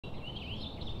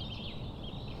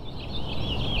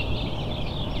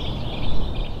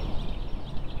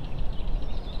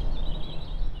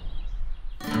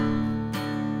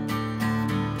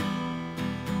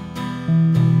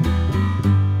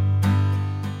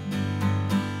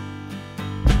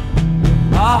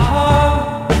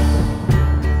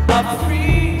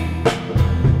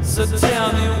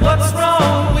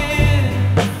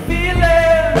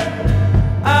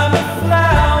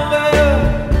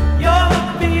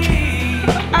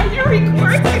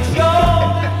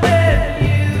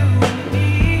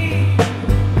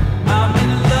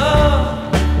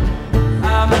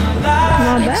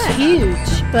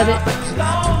But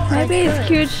maybe it's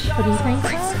cute. What do you think?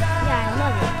 Yeah, I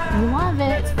love it. You love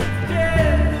it.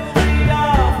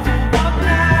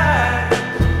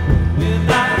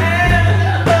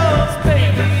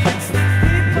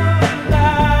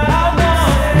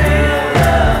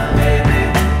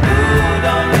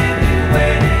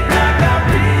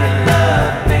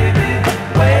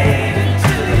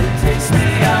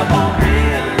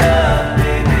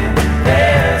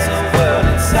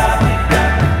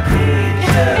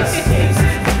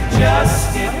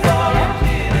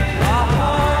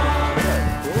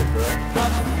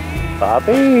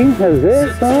 Poppy, that's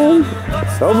it, son.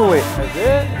 It's over with. That's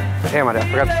it? Damn, I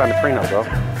forgot to sign the prenup, bro.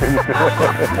 21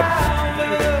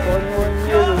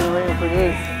 years I've been waiting for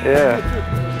this. Yeah.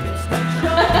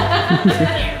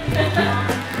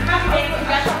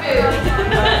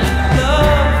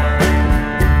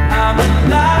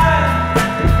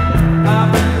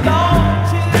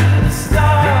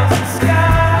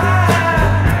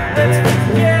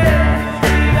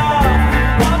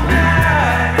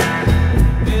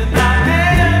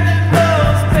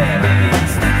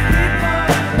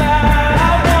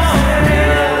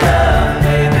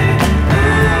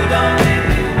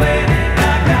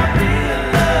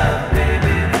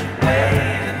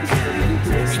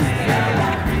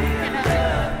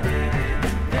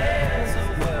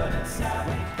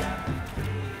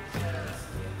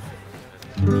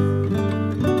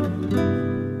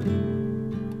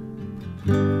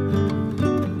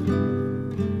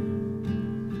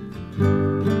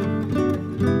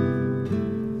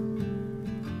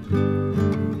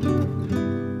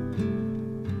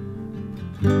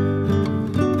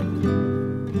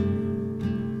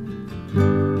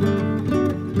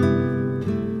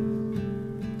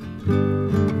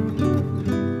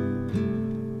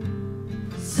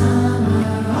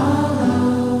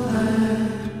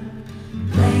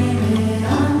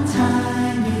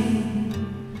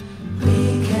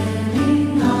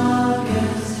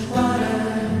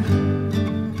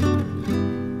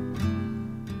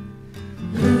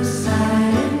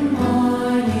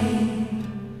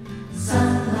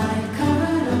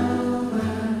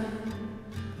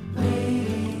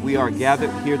 We are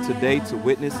gathered here today to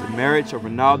witness the marriage of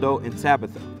Ronaldo and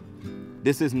Tabitha.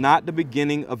 This is not the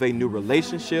beginning of a new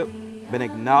relationship, but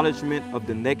an acknowledgement of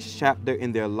the next chapter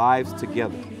in their lives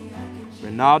together.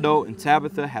 Ronaldo and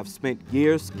Tabitha have spent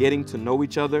years getting to know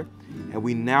each other, and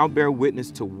we now bear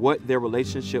witness to what their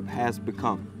relationship has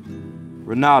become.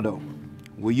 Ronaldo,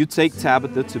 will you take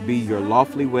Tabitha to be your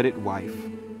lawfully wedded wife?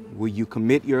 Will you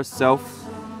commit yourself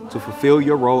to fulfill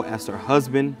your role as her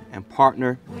husband and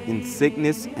partner in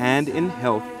sickness and in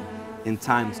health, in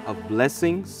times of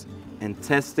blessings and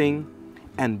testing,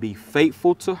 and be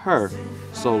faithful to her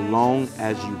so long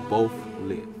as you both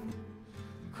live?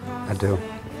 I do.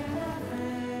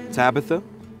 Tabitha,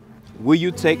 will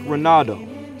you take Ronaldo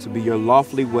to be your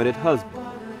lawfully wedded husband?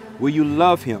 Will you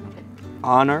love him,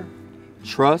 honor,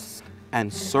 trust,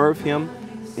 and serve him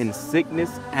in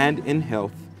sickness and in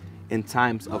health, in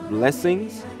times of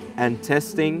blessings and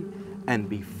testing, and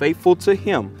be faithful to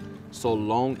him so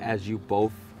long as you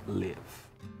both live?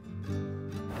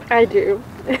 I do.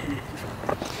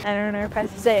 I don't know if I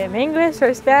should say it in English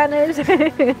or Spanish.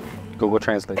 Google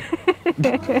Translate.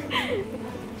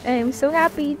 I'm so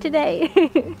happy today.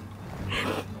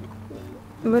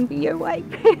 I'm gonna be your wife.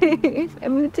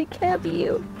 I'm gonna take care of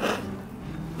you.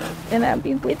 And I'll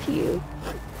be with you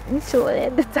until the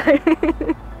end of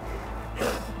time.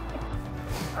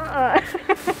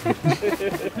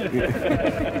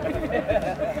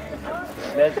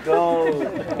 Let's go.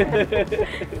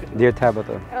 Dear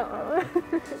Tabitha,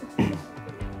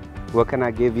 what can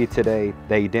I give you today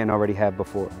that you didn't already have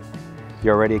before?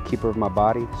 You're already a keeper of my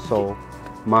body, soul,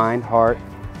 mind, heart,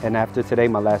 and after today,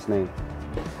 my last name.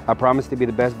 I promise to be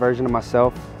the best version of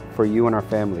myself for you and our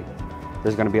family.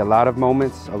 There's going to be a lot of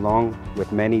moments along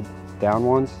with many down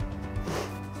ones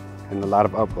and a lot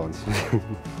of up ones.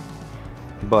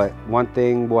 But one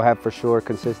thing we'll have for sure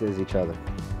consistent is each other.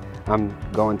 I'm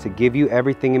going to give you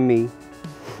everything in me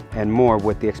and more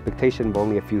with the expectation of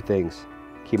only a few things.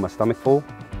 Keep my stomach full,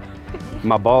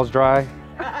 my balls dry,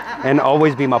 and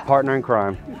always be my partner in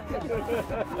crime.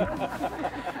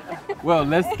 Well,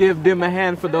 let's give them a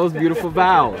hand for those beautiful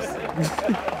vows.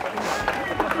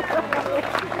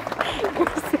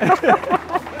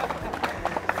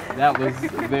 That was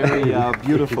very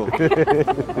beautiful.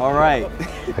 All right.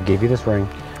 I gave you this ring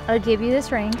I'll give you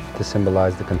this ring. to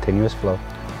symbolize the continuous flow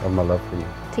of my love for you.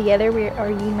 Together we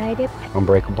are united,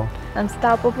 Unbreakable,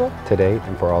 unstoppable. today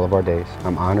and for all of our days.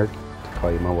 I'm honored to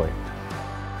call you my wife.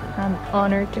 I'm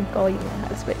honored to call you my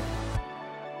husband.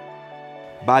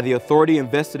 by the authority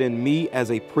invested in me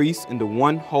as a priest in the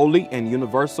one holy and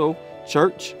universal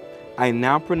church, I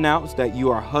now pronounce that you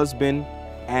are husband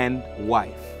and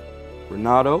wife.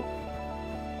 Ronaldo,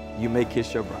 you may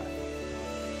kiss your bride.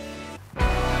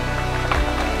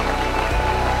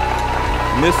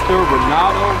 Mr.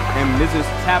 Ronaldo and Mrs.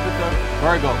 Tabitha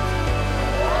Virgo.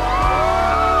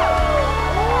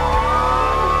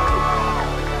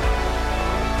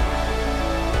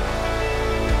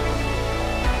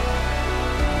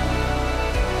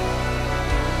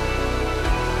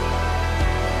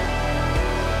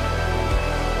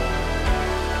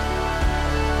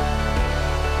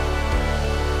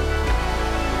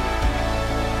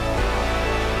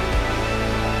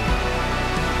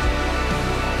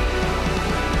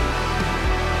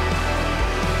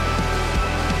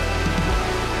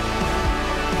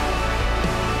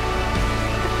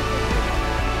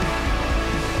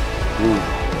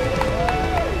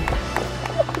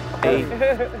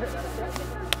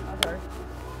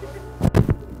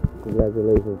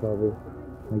 Congratulations, Bobby.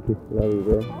 Thank you. Love you,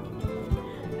 bro.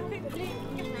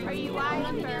 Are you wife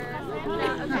or?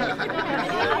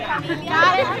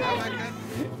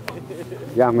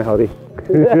 Ya me jodí.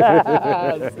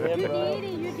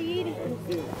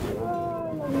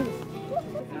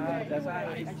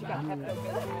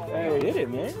 Hey, we did it,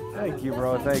 man. Thank you,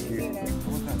 bro. Thank you.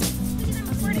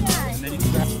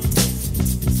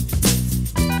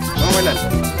 Vamos a bailar.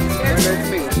 Bailar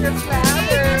conmigo.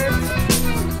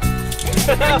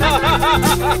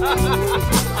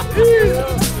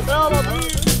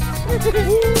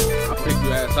 I'll pick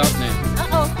your ass up now.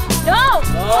 Uh-oh. No!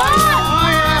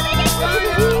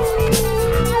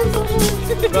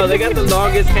 Bro, they got the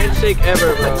longest handshake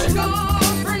ever, bro.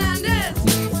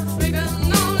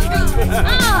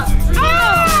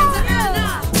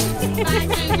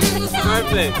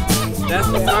 Perfect. That's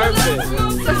perfect.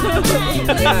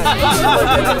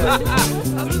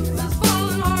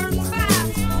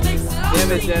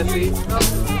 Damn it, Jesse.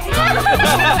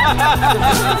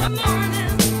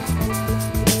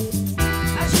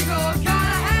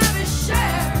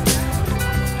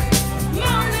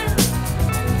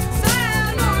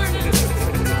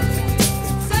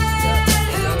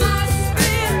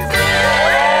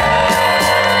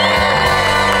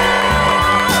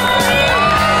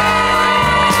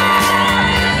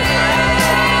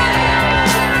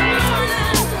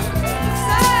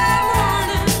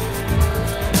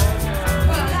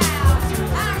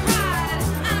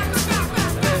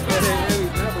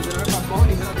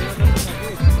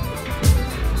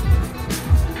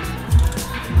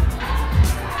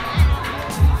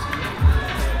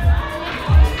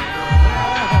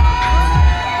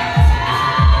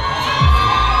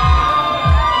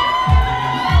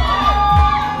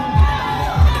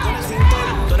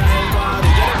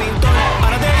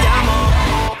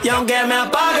 Y aunque me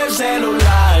apague el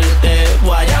celular, te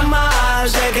voy a llamar,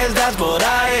 sé que estás por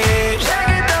ahí.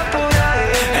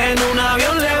 En un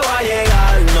avión le voy a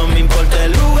llegar, no me importa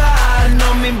el lugar,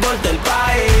 no me importa el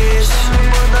país.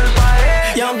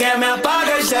 Y aunque me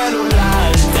apague el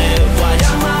celular, te voy a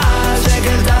llamar, sé que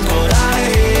estás por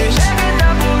ahí.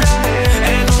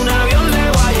 En un avión le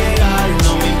voy a llegar,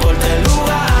 no me importa el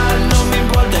lugar, no me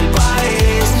importa el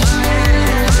país.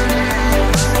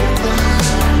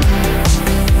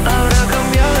 Habrá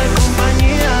cambiado de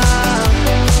compañía,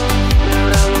 me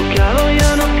habrá bloqueado,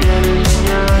 ya no tiene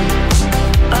señal.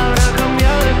 Habrá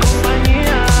cambiado de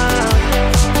compañía.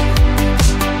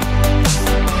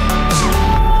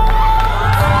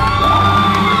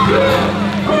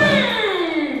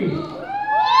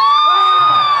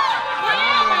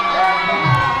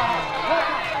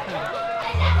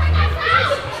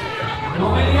 No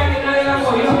me diga que nadie la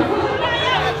cogió.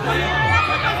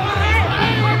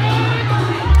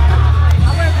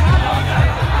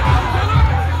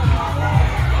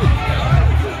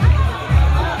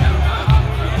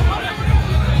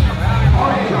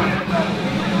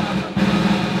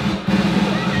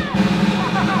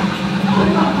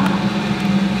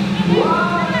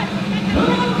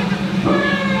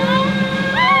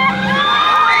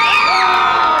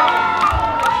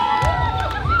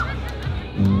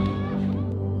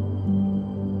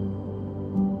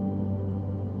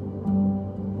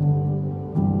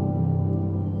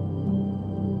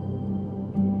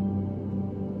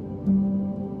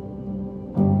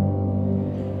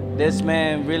 This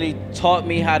man really taught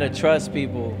me how to trust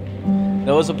people.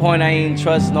 There was a point I didn't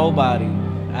trust nobody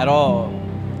at all.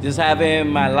 Just having him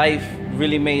in my life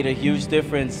really made a huge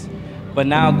difference. But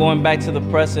now going back to the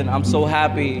present, I'm so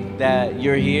happy that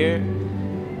you're here.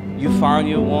 You found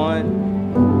your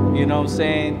one, you know what I'm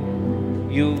saying?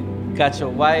 You got your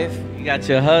wife, you got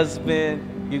your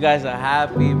husband, you guys are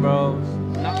happy, bro.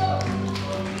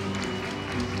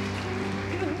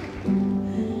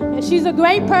 And she's a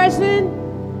great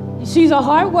person. She's a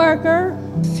hard worker.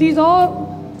 She's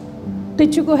all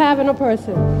that you could have in a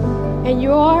person. And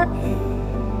you are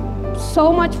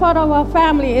so much part of our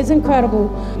family. It's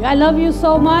incredible. I love you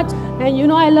so much, and you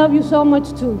know I love you so much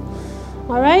too.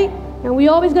 All right? And we're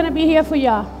always gonna be here for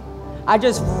y'all. I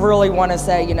just really want to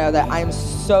say, you know, that I'm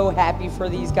so happy for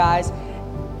these guys.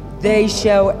 They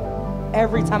show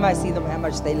every time I see them how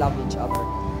much they love each other.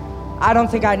 I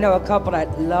don't think I know a couple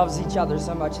that loves each other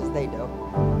so much as they do.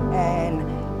 And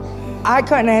I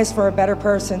couldn't ask for a better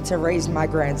person to raise my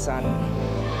grandson.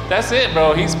 That's it,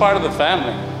 bro. He's part of the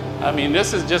family. I mean,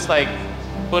 this is just like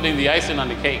putting the icing on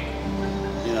the cake,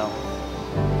 you know.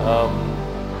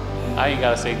 I ain't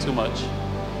gotta say too much.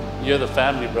 You're the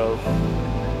family, bro.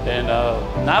 And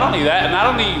not only that, not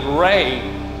only Ray,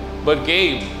 but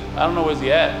Gabe. I don't know where's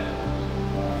he at.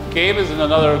 Gabe is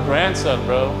another grandson,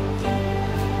 bro.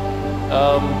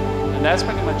 And that's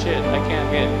pretty much it. I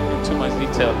can't get into too much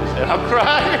detail. I'm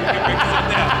crying.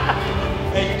 Sit down.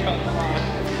 There you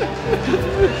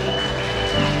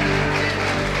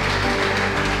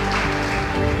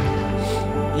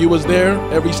go. You was there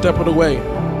every step of the way.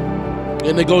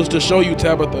 And it goes to show you,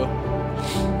 Tabitha,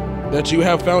 that you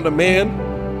have found a man,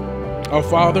 a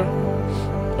father,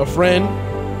 a friend,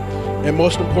 and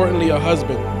most importantly, a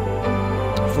husband,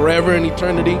 forever in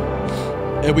eternity,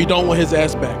 and we don't want his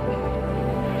ass back.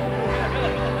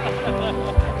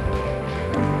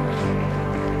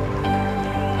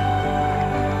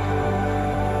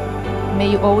 May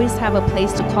you always have a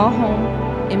place to call home,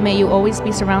 and may you always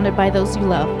be surrounded by those you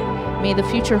love. May the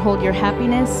future hold your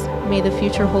happiness, may the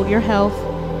future hold your health,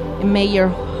 and may your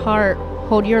heart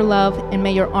hold your love, and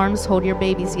may your arms hold your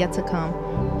babies yet to come.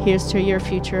 Here's to your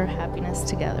future happiness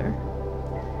together.